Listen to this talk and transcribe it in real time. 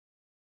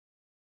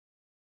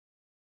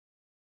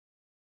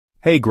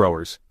Hey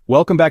growers,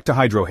 welcome back to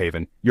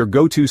Hydrohaven, your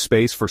go-to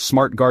space for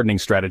smart gardening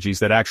strategies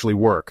that actually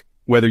work,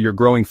 whether you're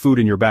growing food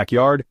in your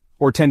backyard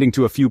or tending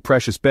to a few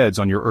precious beds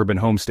on your urban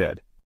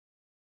homestead.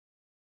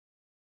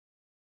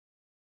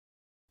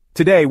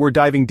 Today we're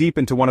diving deep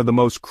into one of the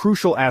most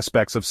crucial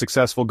aspects of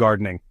successful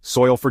gardening,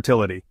 soil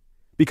fertility.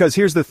 Because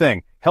here's the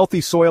thing,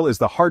 healthy soil is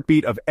the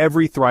heartbeat of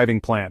every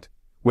thriving plant.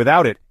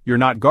 Without it, you're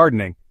not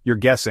gardening, you're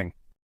guessing.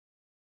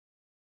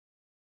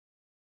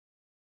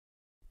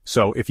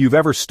 So, if you've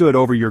ever stood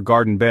over your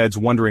garden beds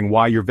wondering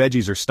why your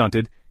veggies are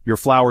stunted, your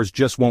flowers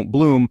just won't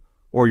bloom,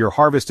 or your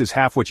harvest is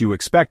half what you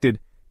expected,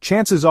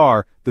 chances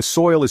are the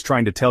soil is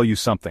trying to tell you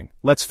something.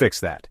 Let's fix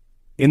that.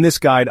 In this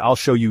guide, I'll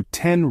show you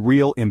 10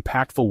 real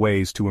impactful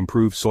ways to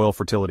improve soil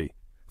fertility,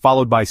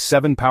 followed by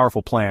 7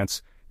 powerful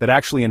plants that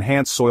actually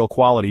enhance soil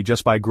quality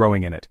just by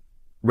growing in it.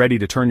 Ready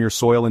to turn your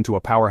soil into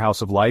a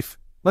powerhouse of life?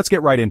 Let's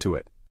get right into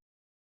it.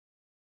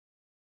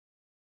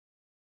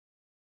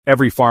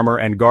 Every farmer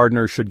and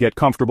gardener should get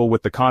comfortable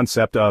with the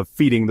concept of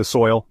feeding the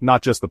soil,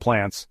 not just the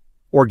plants.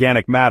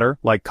 Organic matter,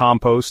 like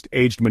compost,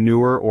 aged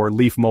manure, or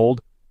leaf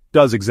mold,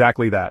 does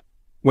exactly that.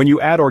 When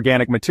you add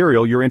organic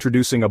material, you're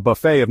introducing a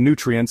buffet of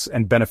nutrients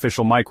and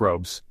beneficial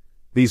microbes.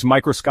 These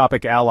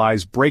microscopic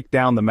allies break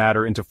down the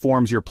matter into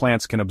forms your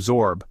plants can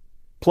absorb.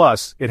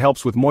 Plus, it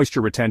helps with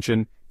moisture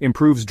retention,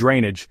 improves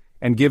drainage,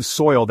 and gives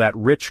soil that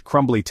rich,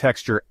 crumbly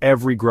texture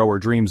every grower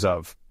dreams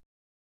of.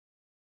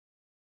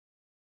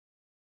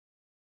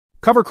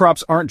 Cover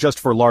crops aren't just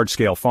for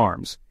large-scale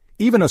farms.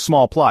 Even a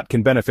small plot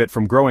can benefit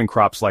from growing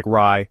crops like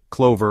rye,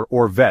 clover,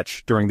 or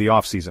vetch during the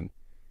off-season.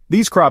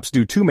 These crops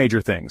do 2 major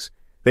things.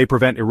 They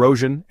prevent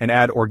erosion and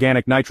add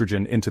organic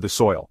nitrogen into the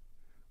soil.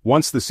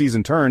 Once the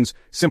season turns,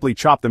 simply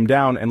chop them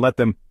down and let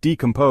them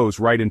decompose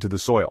right into the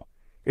soil.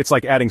 It's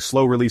like adding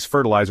slow-release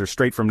fertilizer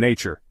straight from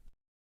nature.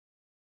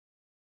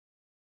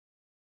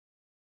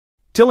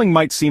 Tilling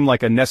might seem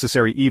like a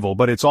necessary evil,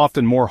 but it's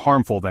often more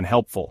harmful than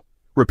helpful.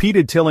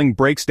 Repeated tilling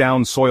breaks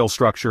down soil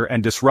structure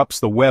and disrupts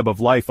the web of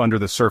life under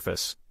the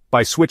surface.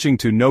 By switching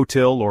to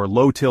no-till or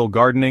low-till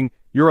gardening,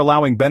 you're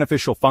allowing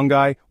beneficial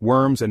fungi,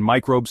 worms, and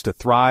microbes to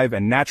thrive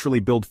and naturally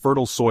build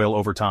fertile soil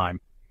over time.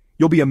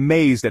 You'll be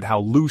amazed at how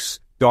loose,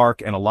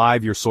 dark, and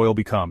alive your soil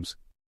becomes.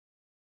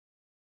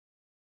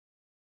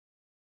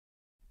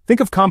 Think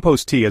of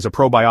compost tea as a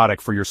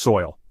probiotic for your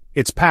soil.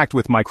 It's packed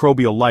with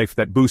microbial life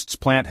that boosts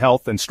plant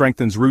health and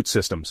strengthens root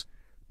systems.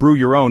 Brew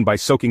your own by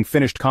soaking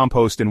finished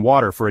compost in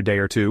water for a day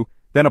or 2,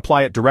 then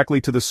apply it directly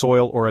to the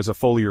soil or as a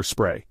foliar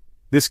spray.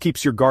 This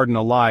keeps your garden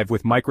alive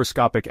with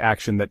microscopic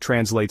action that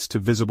translates to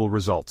visible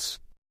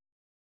results.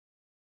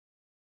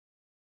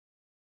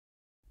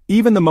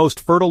 Even the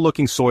most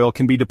fertile-looking soil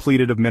can be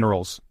depleted of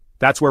minerals.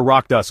 That's where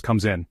rock dust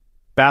comes in.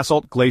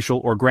 Basalt, glacial,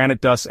 or granite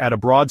dust add a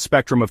broad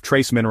spectrum of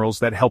trace minerals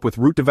that help with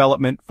root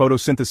development,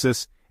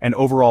 photosynthesis, and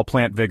overall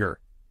plant vigor.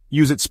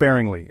 Use it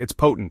sparingly, it's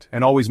potent,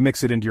 and always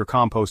mix it into your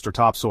compost or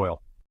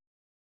topsoil.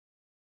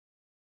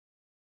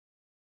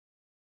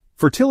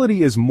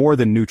 Fertility is more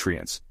than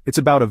nutrients, it's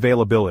about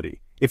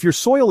availability. If your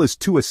soil is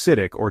too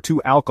acidic or too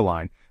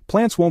alkaline,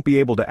 plants won't be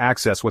able to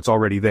access what's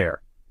already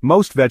there.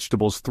 Most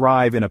vegetables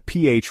thrive in a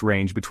pH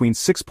range between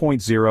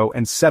 6.0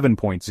 and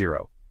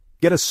 7.0.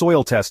 Get a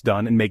soil test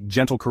done and make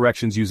gentle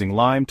corrections using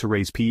lime to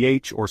raise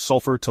pH or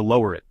sulfur to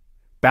lower it.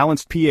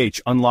 Balanced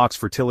pH unlocks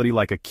fertility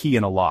like a key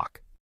in a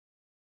lock.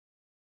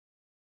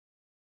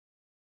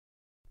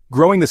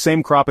 Growing the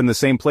same crop in the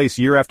same place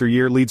year after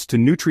year leads to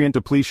nutrient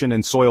depletion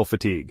and soil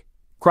fatigue.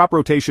 Crop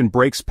rotation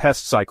breaks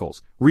pest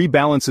cycles,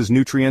 rebalances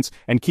nutrients,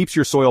 and keeps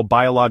your soil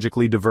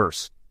biologically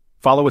diverse.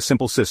 Follow a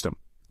simple system.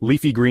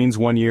 Leafy greens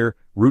one year,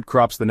 root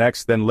crops the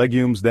next, then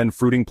legumes, then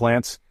fruiting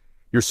plants.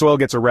 Your soil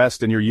gets a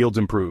rest and your yields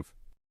improve.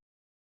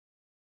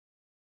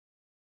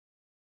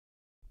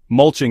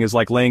 Mulching is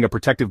like laying a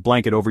protective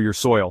blanket over your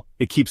soil.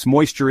 It keeps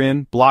moisture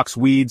in, blocks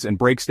weeds, and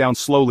breaks down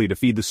slowly to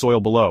feed the soil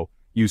below.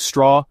 Use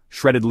straw,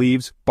 shredded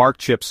leaves, bark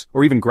chips,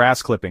 or even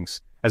grass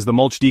clippings. As the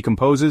mulch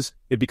decomposes,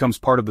 it becomes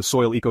part of the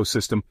soil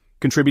ecosystem,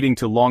 contributing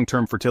to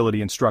long-term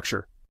fertility and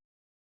structure.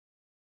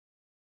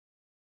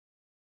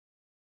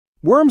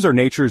 Worms are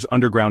nature's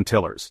underground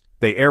tillers.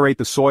 They aerate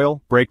the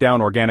soil, break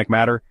down organic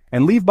matter,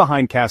 and leave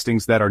behind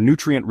castings that are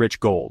nutrient-rich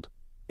gold.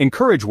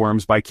 Encourage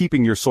worms by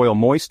keeping your soil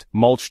moist,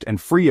 mulched,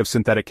 and free of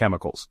synthetic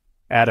chemicals.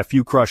 Add a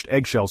few crushed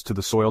eggshells to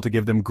the soil to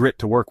give them grit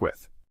to work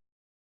with.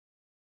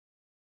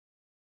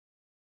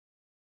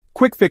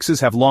 Quick fixes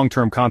have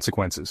long-term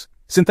consequences.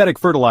 Synthetic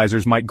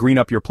fertilizers might green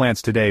up your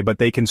plants today, but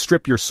they can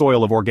strip your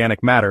soil of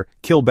organic matter,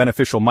 kill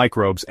beneficial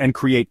microbes, and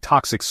create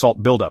toxic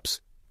salt buildups.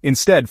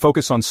 Instead,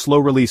 focus on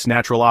slow-release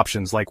natural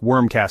options like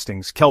worm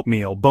castings, kelp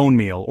meal, bone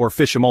meal, or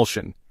fish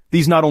emulsion.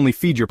 These not only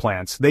feed your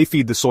plants, they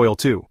feed the soil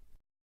too.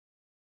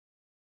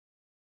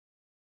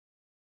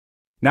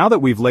 Now that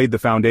we've laid the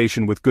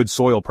foundation with good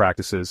soil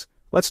practices,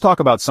 let's talk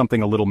about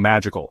something a little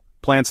magical,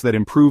 plants that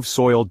improve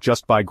soil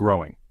just by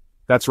growing.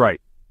 That's right.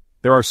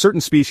 There are certain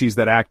species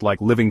that act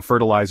like living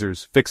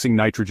fertilizers, fixing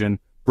nitrogen,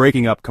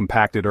 breaking up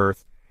compacted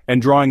earth,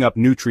 and drawing up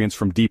nutrients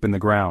from deep in the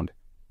ground.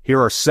 Here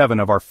are 7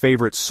 of our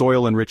favorite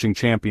soil-enriching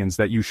champions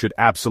that you should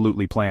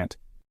absolutely plant.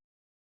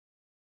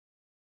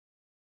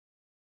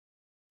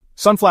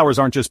 Sunflowers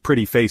aren't just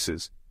pretty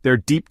faces. Their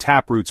deep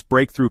taproots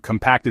break through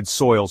compacted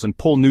soils and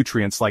pull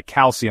nutrients like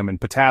calcium and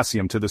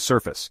potassium to the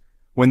surface.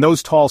 When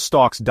those tall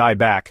stalks die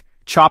back,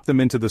 chop them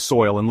into the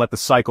soil and let the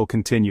cycle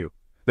continue.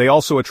 They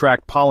also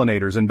attract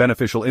pollinators and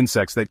beneficial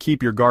insects that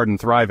keep your garden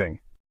thriving.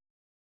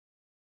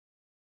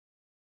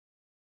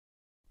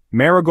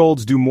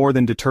 Marigolds do more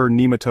than deter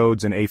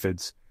nematodes and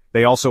aphids.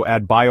 They also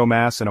add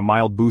biomass and a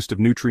mild boost of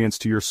nutrients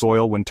to your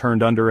soil when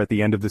turned under at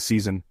the end of the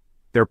season.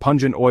 Their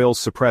pungent oils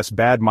suppress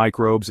bad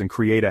microbes and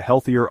create a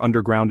healthier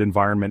underground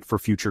environment for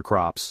future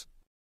crops.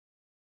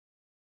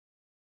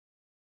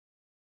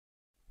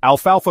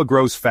 Alfalfa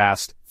grows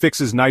fast,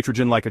 fixes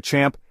nitrogen like a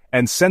champ,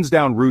 and sends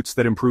down roots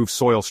that improve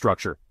soil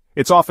structure.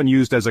 It's often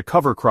used as a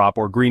cover crop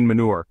or green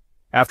manure.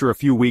 After a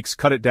few weeks,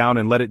 cut it down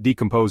and let it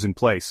decompose in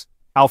place.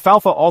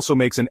 Alfalfa also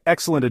makes an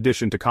excellent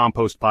addition to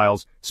compost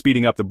piles,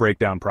 speeding up the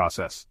breakdown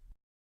process.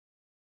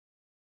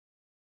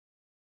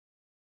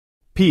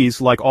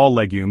 Peas, like all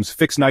legumes,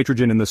 fix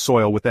nitrogen in the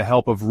soil with the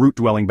help of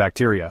root-dwelling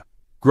bacteria.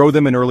 Grow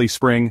them in early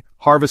spring,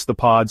 harvest the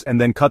pods, and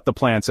then cut the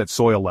plants at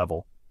soil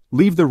level.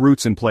 Leave the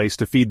roots in place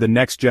to feed the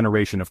next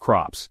generation of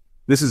crops.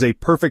 This is a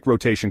perfect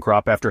rotation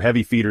crop after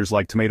heavy feeders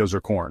like tomatoes or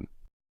corn.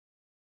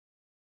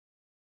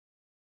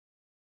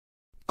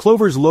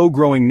 Clover's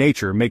low-growing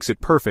nature makes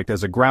it perfect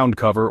as a ground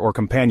cover or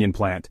companion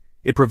plant.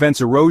 It prevents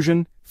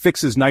erosion,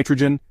 fixes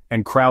nitrogen,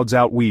 and crowds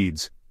out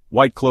weeds.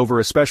 White clover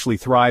especially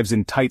thrives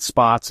in tight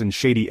spots and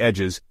shady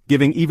edges,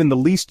 giving even the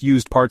least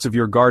used parts of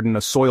your garden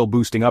a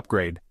soil-boosting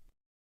upgrade.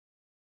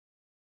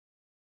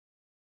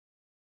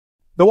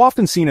 Though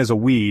often seen as a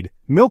weed,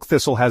 milk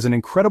thistle has an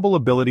incredible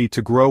ability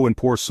to grow in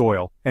poor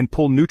soil and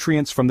pull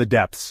nutrients from the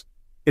depths.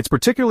 It's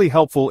particularly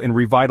helpful in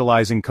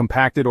revitalizing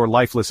compacted or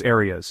lifeless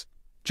areas.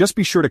 Just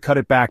be sure to cut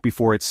it back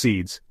before it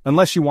seeds,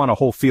 unless you want a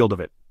whole field of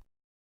it.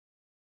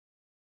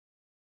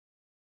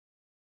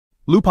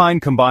 Lupine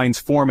combines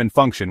form and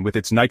function with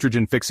its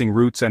nitrogen-fixing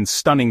roots and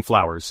stunning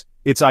flowers.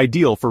 It's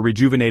ideal for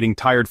rejuvenating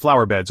tired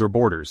flower beds or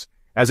borders.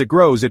 As it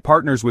grows, it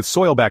partners with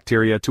soil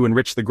bacteria to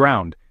enrich the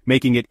ground,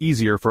 making it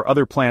easier for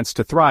other plants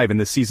to thrive in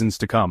the seasons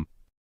to come.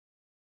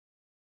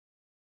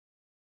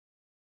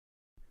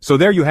 So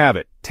there you have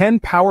it, 10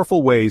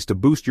 powerful ways to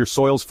boost your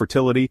soil's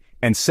fertility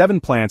and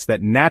 7 plants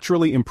that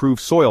naturally improve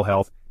soil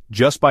health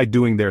just by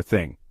doing their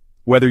thing.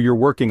 Whether you're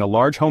working a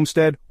large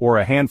homestead or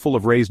a handful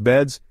of raised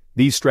beds,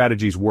 these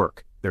strategies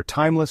work. They're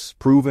timeless,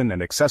 proven,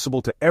 and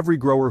accessible to every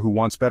grower who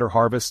wants better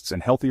harvests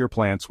and healthier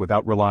plants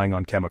without relying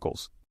on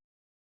chemicals.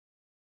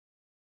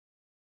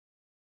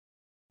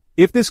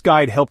 If this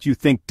guide helped you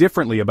think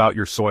differently about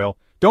your soil,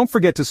 don't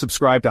forget to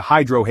subscribe to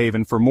Hydro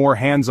Haven for more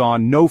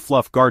hands-on,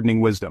 no-fluff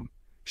gardening wisdom.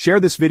 Share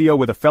this video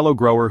with a fellow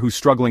grower who's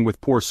struggling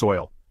with poor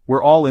soil.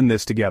 We're all in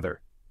this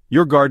together.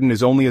 Your garden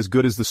is only as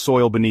good as the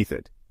soil beneath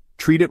it.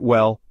 Treat it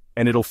well,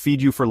 and it'll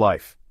feed you for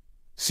life.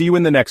 See you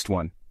in the next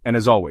one, and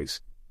as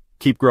always,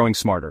 keep growing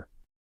smarter.